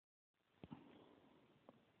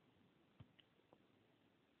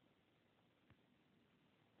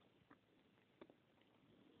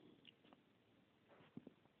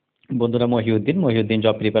বন্ধুরা, Mohiuddin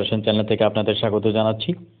job preparation channel থেকে আপনাদের স্বাগত জানাচ্ছি।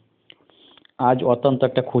 আজ অত্যন্ত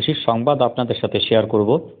একটা খুশির সংবাদ আপনাদের সাথে শেয়ার করব।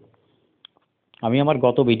 আমি আমার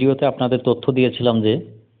গত ভিডিওতে আপনাদের তথ্য দিয়েছিলাম যে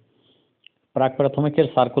প্রাক প্রাথমিকের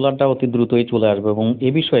সার্কুলারটা অতি দ্রুতই চলে আসবে এবং এ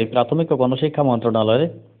বিষয়ে প্রাথমিক ও গণশিক্ষা মন্ত্রণালয়ের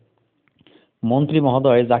মন্ত্রী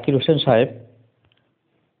মহোদয় জাকির হোসেন সাহেব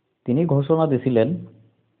তিনি ঘোষণা দিয়েছিলেন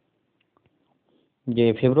যে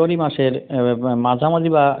ফেব্রুয়ারি মাসের মাঝামাঝি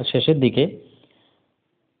বা শেষের দিকে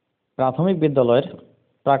প্রাথমিক বিদ্যালয়ের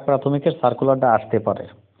প্রাক প্রাথমিকের সার্কুলারটা আসতে পারে।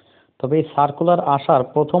 তবে এই সার্কুলার আসার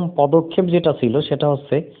প্রথম পদক্ষেপ যেটা ছিল সেটা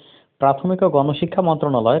হচ্ছে প্রাথমিক ও গণশিক্ষা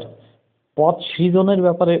মন্ত্রণালয়ের পদ সৃজনের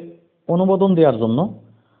ব্যাপারে অনুমোদন দেওয়ার জন্য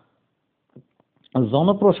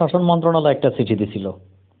জনপ্রশাসন মন্ত্রণালয় একটা চিঠি দিছিল।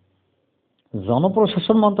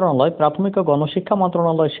 জনপ্রশাসন মন্ত্রণালয়, প্রাথমিক ও গণশিক্ষা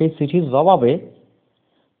মন্ত্রণালয় সেই চিঠির জবাবে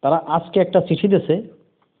তারা আজকে একটা চিঠি দিয়েছে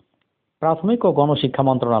প্রাথমিক ও গণশিক্ষা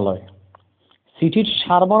মন্ত্রণালয়। চিঠির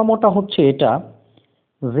সারমর্মটা হচ্ছে এটা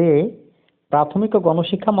যে প্রাথমিক ও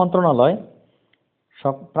গণশিক্ষা মন্ত্রণালয়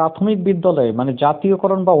প্রাথমিক বিদ্যালয়ে মানে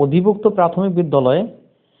জাতীয়করণ বা অধিভুক্ত প্রাথমিক বিদ্যালয়ে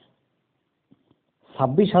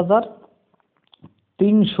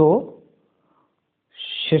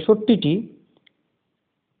 26,366টি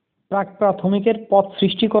প্রাক প্রাথমিকের পদ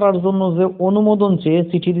সৃষ্টি করার জন্য যে অনুমোদন চেয়ে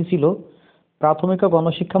চিঠি দিছিল প্রাথমিক ও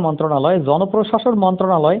গণশিক্ষা মন্ত্রণালয়, জনপ্রশাসন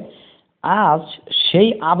মন্ত্রণালয় আজ সেই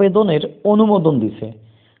আবেদনের অনুমোদন দিছে।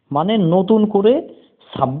 মানে নতুন করে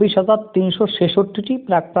 26,366টি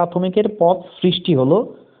প্রাক প্রাথমিকের পদ সৃষ্টি হলো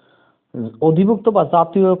অধিভুক্ত বা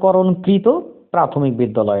জাতীয়করণকৃত প্রাথমিক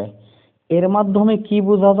বিদ্যালয়ে। এর মাধ্যমে কি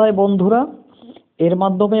বোঝা যায় বন্ধুরা? এর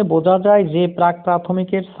মাধ্যমে বোঝা যায় যে প্রাক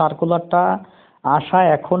প্রাথমিকের সার্কুলারটা আসা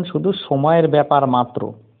এখন শুধু সময়ের ব্যাপার মাত্র।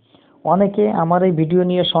 অনেকে আমার এই ভিডিও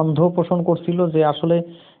নিয়ে সন্দেহ পোষণ করছিল যে আসলে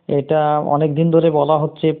এটা অনেক দিন ধরে বলা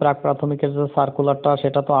হচ্ছে প্রাক প্রাথমিকের যে সার্কুলারটা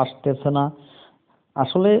সেটা তো আসতেছে না।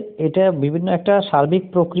 আসলে এটা বিভিন্ন একটা সার্বিক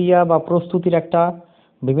প্রক্রিয়া বা প্রস্তুতির একটা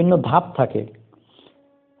বিভিন্ন ধাপ থাকে।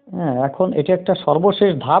 হ্যাঁ, এখন এটা একটা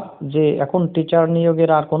সর্বশেষ ধাপ যে এখন টিচার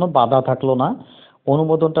নিয়োগের আর কোনো বাধা থাকলো না।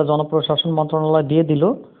 অনুমোদনটা জনপ্রশাসন মন্ত্রণালয় দিয়ে দিল।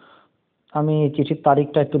 আমি চিঠির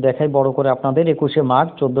তারিখটা একটু দেখাই বড় করে আপনাদের, 21শে মার্চ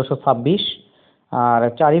 1426 আর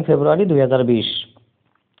 4ই ফেব্রুয়ারি 2020।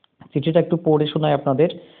 চিঠিটা একটু পড়ে শোনাই আপনাদের,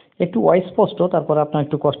 একটু অস্পষ্ট, তারপরে আপনারা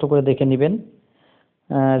একটু কষ্ট করে দেখে নেবেন।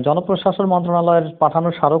 জনপ্রশাসন মন্ত্রণালয়ের পাঠানো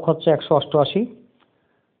স্মারক হচ্ছে 188।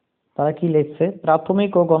 তারা কি লিখছে?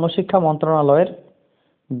 প্রাথমিক ও গণশিক্ষা মন্ত্রণালয়ের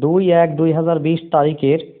 2/1/2020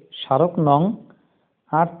 তারিখের স্মারক নং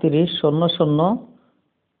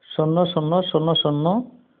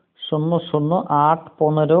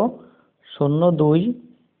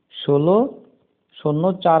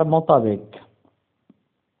মোতাবেক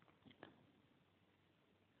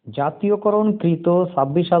জাতীয়করণকৃত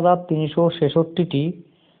 26,366টি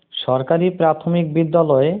সরকারি প্রাথমিক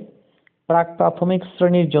বিদ্যালয়ে প্রাক প্রাথমিক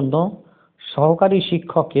শ্রেণীর জন্য সহকারী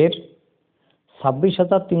শিক্ষকের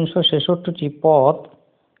 26,366টি পদ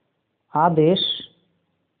আদেশ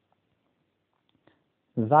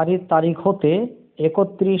জারির তারিখ হতে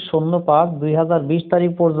 31/05/2020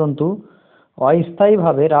 তারিখ পর্যন্ত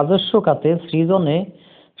অস্থায়ীভাবে রাজস্ব খাতে সৃজনে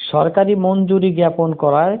সরকারি মঞ্জুরি জ্ঞাপন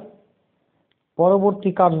করায়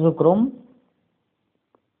পরবর্তী কার্যক্রম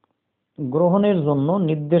গ্রহণের জন্য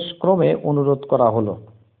নির্দেশক্রমে অনুরোধ করা হলো।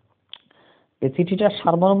 এই চিঠিটার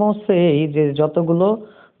সারমর্ম হচ্ছে এই যে যতগুলো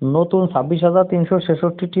নতুন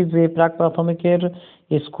 26,366টি যে প্রাক প্রাথমিকের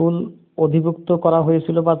স্কুল অধিভুক্ত করা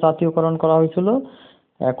হয়েছিল বা জাতীয়করণ করা হয়েছিল,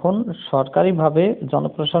 এখন সরকারিভাবে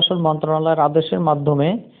জনপ্রশাসন মন্ত্রণালয়ের আদেশের মাধ্যমে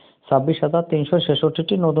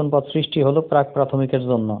 26,366টি নতুন পদ সৃষ্টি হলো প্রাক প্রাথমিকের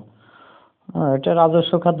জন্য। এটা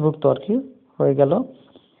রাজস্ব খাতভুক্ত আর কি হয়ে গেল।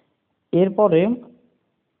 এরপরে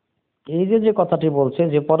এই যে কথাটি বলছে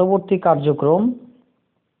যে পরবর্তী কার্যক্রম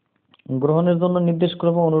গ্রহণের জন্য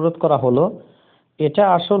নির্দেশক্রমে অনুরোধ করা হলো, এটা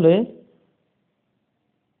আসলে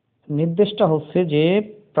নির্দেশটা হচ্ছে যে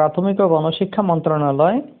প্রাথমিক ও গণশিক্ষা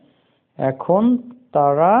মন্ত্রণালয় এখন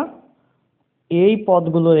তারা এই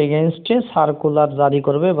পদগুলোর এগেইনস্টে সার্কুলার জারি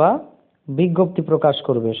করবে বা বিজ্ঞপ্তি প্রকাশ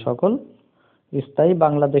করবে সকল স্থায়ী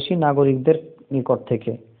বাংলাদেশি নাগরিকদের নিকট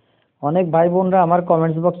থেকে। অনেক ভাই বোনরা আমার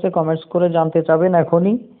কমেন্টস বক্সে কমেন্টস করে জানতে চাবেন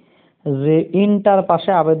এখনই যে ইন্টার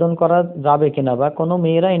পাশে আবেদন করা যাবে কিনা বা কোনো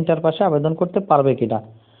মেয়েরা ইন্টার পাশে আবেদন করতে পারবে কিনা।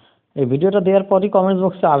 এই ভিডিওটা দেওয়ার পরই কমেন্টস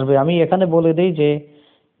বক্সে আসবে। আমি এখানে বলে দেই যে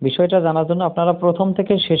বিষয়টা জানার জন্য আপনারা প্রথম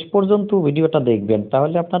থেকে শেষ পর্যন্ত ভিডিওটা দেখবেন,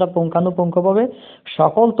 তাহলে আপনারা পুঙ্খানুপুঙ্খভাবে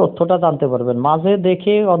সকল তথ্যটা জানতে পারবেন। মাঝে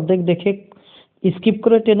দেখে অর্ধেক দেখে স্কিপ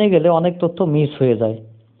করে টেনে গেলে অনেক তথ্য মিস হয়ে যায়।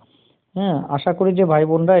 হ্যাঁ, আশা করি যে ভাই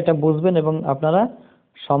বোনরা এটা বুঝবেন এবং আপনারা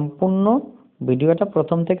সম্পূর্ণ ভিডিওটা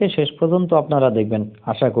প্রথম থেকে শেষ পর্যন্ত আপনারা দেখবেন।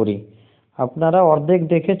 আশা করি আপনারা অর্ধেক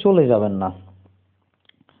দেখে চলে যাবেন না।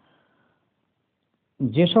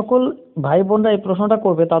 যে সকল ভাই বোনরা এই প্রশ্নটা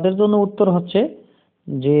করবে তাদের জন্য উত্তর হচ্ছে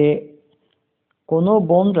যে কোনো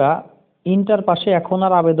বোনরা ইন্টার পাশে এখন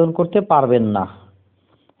আর আবেদন করতে পারবেন না।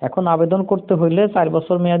 এখন আবেদন করতে হইলে 4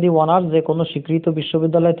 বছর মেয়াদী অনার্স যে কোনো স্বীকৃত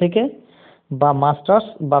বিশ্ববিদ্যালয় থেকে বা মাস্টার্স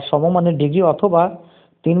বা সমমানের ডিগ্রি অথবা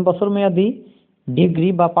 3 বছর মেয়াদী ডিগ্রি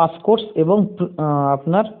বা পাস কোর্স এবং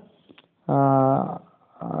আপনার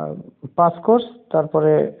পাস কোর্স,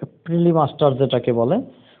 তারপরে প্রিলি মাস্টার্স যেটাকে বলে,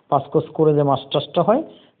 পাস কোর্স করে যে মাস্টার্সটা হয়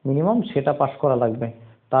মিনিমাম সেটা পাস করা লাগবে।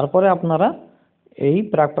 তারপরে আপনারা এই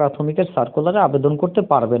প্রাক প্রাথমিকের সার্কুলারে আবেদন করতে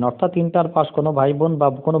পারবেন। অর্থাৎ ইন্টার পাস কোনো ভাই বোন বা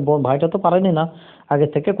কোনো বোন, ভাইটা তো পারেনি না আগে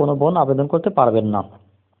থেকে, কোনো বোন আবেদন করতে পারবেন না।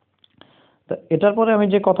 তো এটার পরে আমি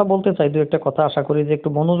যে কথা বলতে চাই, দু একটা কথা আশা করি যে একটু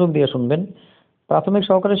মনোযোগ দিয়ে শুনবেন। প্রাথমিক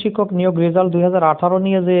সহকারী শিক্ষক নিয়োগ রেজাল্ট 2018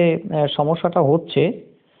 নিয়ে যে সমস্যাটা হচ্ছে,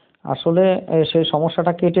 আসলে সেই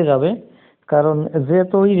সমস্যাটা কেটে যাবে। কারণ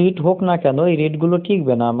যেহেতু ওই রিট হোক না কেন, এই রিটগুলো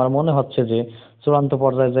টিকবে না আমার মনে হচ্ছে যে চূড়ান্ত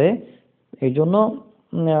পর্যায়ে যায়। এই জন্য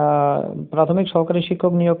প্রাথমিক সহকারী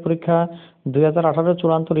শিক্ষক নিয়োগ পরীক্ষা 2018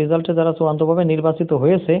 চূড়ান্ত রেজাল্টে যারা চূড়ান্তভাবে নির্বাচিত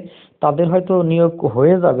হয়েছে তাদের হয়তো নিয়োগ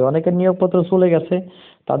হয়ে যাবে, অনেকের নিয়োগপত্র চলে গেছে,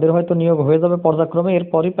 তাদের হয়তো নিয়োগ হয়ে যাবে পর্যায়ক্রমে।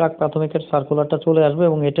 এরপরই প্রাক প্রাথমিকের সার্কুলারটা চলে আসবে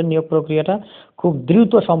এবং এটার নিয়োগ প্রক্রিয়াটা খুব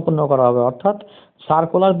দ্রুত সম্পন্ন করা হবে। অর্থাৎ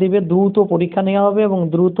সার্কুলার দিবে, দ্রুত পরীক্ষা নেওয়া হবে এবং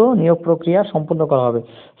দ্রুত নিয়োগ প্রক্রিয়া সম্পন্ন করা হবে।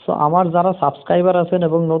 সো আমার যারা সাবস্ক্রাইবার আছেন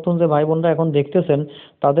এবং নতুন যে ভাই বোনরা এখন দেখতেছেন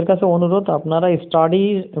তাদের কাছে অনুরোধ, আপনারা স্টাডি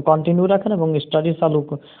কন্টিনিউ রাখেন এবং স্টাডি চালু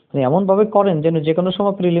মানে এমনভাবে করেন যেন যে কোনো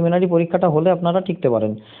সময় প্রিলিমিনারি পরীক্ষাটা হলে আপনারা টিকতে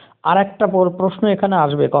পারেন। আর একটা প্রশ্ন এখানে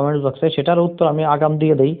আসবে কমেন্ট বক্সে, সেটার উত্তর আমি আগাম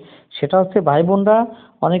দিয়ে দেই। সেটা হচ্ছে, ভাই বোনরা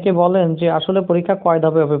অনেকে বলেন যে আসলে পরীক্ষা কয়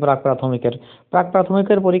ধাপে হবে প্রাক প্রাথমিকের? প্রাক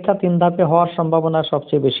প্রাথমিকের পরীক্ষা 3 ধাপে হওয়ার সম্ভাবনা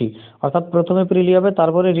সবচেয়ে বেশি। অর্থাৎ প্রথমে প্রিলি হবে,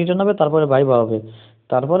 তারপরে রিটেন হবে, তারপরে ভাইভা হবে।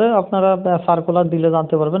 তারপরে আপনারা সার্কুলার দিলে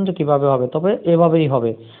জানতে পারবেন যে কিভাবে হবে, তবে এভাবেই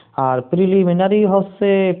হবে। আর প্রিলিমিনারি হচ্ছে,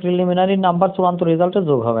 প্রিলিমিনারি নাম্বার চূড়ান্ত রেজাল্টে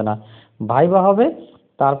যোগ হবে না, ভাইভা হবে।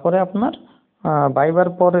 তারপরে আপনার ভাইবার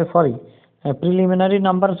পরে, সরি, প্রিলিমিনারি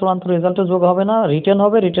নাম্বার চূড়ান্ত রেজাল্টে যোগ হবে না, রিটেন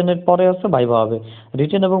হবে, রিটেনের পরে হচ্ছে ভাইভা হবে।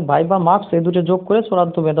 রিটেন এবং ভাইভা মার্কস এই দুটো যোগ করে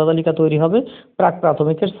চূড়ান্ত মেধা তালিকা তৈরি হবে প্রাক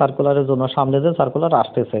প্রাথমিকের সার্কুলারের জন্য, সামনে যে সার্কুলার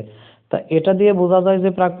আসতেছে। তা এটা দিয়ে বোঝা যায় যে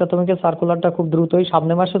প্রাক প্রাথমিকের সার্কুলারটা খুব দ্রুতই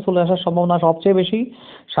সামনের মাসে চলে আসার সম্ভাবনা সবচেয়ে বেশি।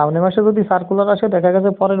 সামনের মাসে যদি সার্কুলার আসে, দেখা গেছে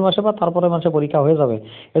পরের মাসে বা তারপরের মাসে পরীক্ষা হয়ে যাবে।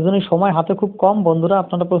 এজন্য সময় হাতে খুব কম। বন্ধুরা,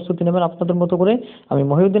 আপনারা প্রস্তুতি নেবেন আপনাদের মতো করে। আমি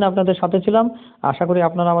মহিউদ্দিন আপনাদের সাথে ছিলাম। আশা করি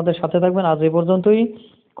আপনারা আমাদের সাথে থাকবেন। আজ এই পর্যন্তই।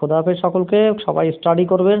 খোদা হাফেজ সকলকে। সবাই স্টাডি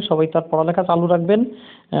করবেন, সবাই তার পড়ালেখা চালু রাখবেন।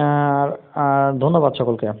 আর ধন্যবাদ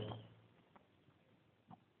সকলকে।